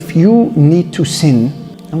if you need to sin,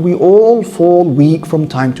 and we all fall weak from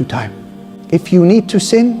time to time, if you need to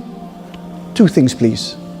sin, two things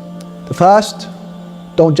please. The first,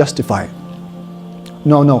 don't justify it.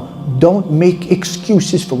 No, don't make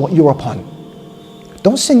excuses for what you're upon.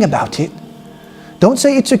 Don't sing about it. Don't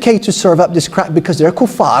say it's okay to serve up this crap because they're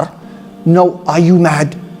kuffar. No, are you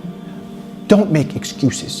mad? Don't make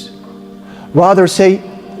excuses. Rather say,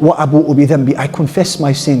 وَأَبُوءُ بِذَنْبِي, I confess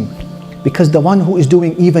my sin. Because the one who is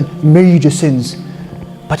doing even major sins,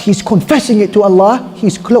 but he's confessing it to Allah,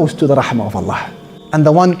 he's close to the rahmah of Allah. And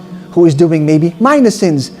the one who is doing maybe minor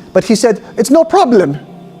sins, but he said, it's no problem.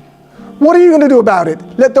 What are you going to do about it?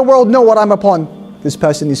 Let the world know what I'm upon. This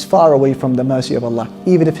person is far away from the mercy of Allah,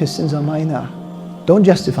 even if his sins are minor. Don't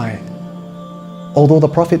justify it. Although the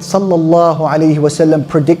Prophet ﷺ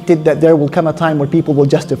predicted that there will come a time where people will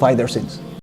justify their sins.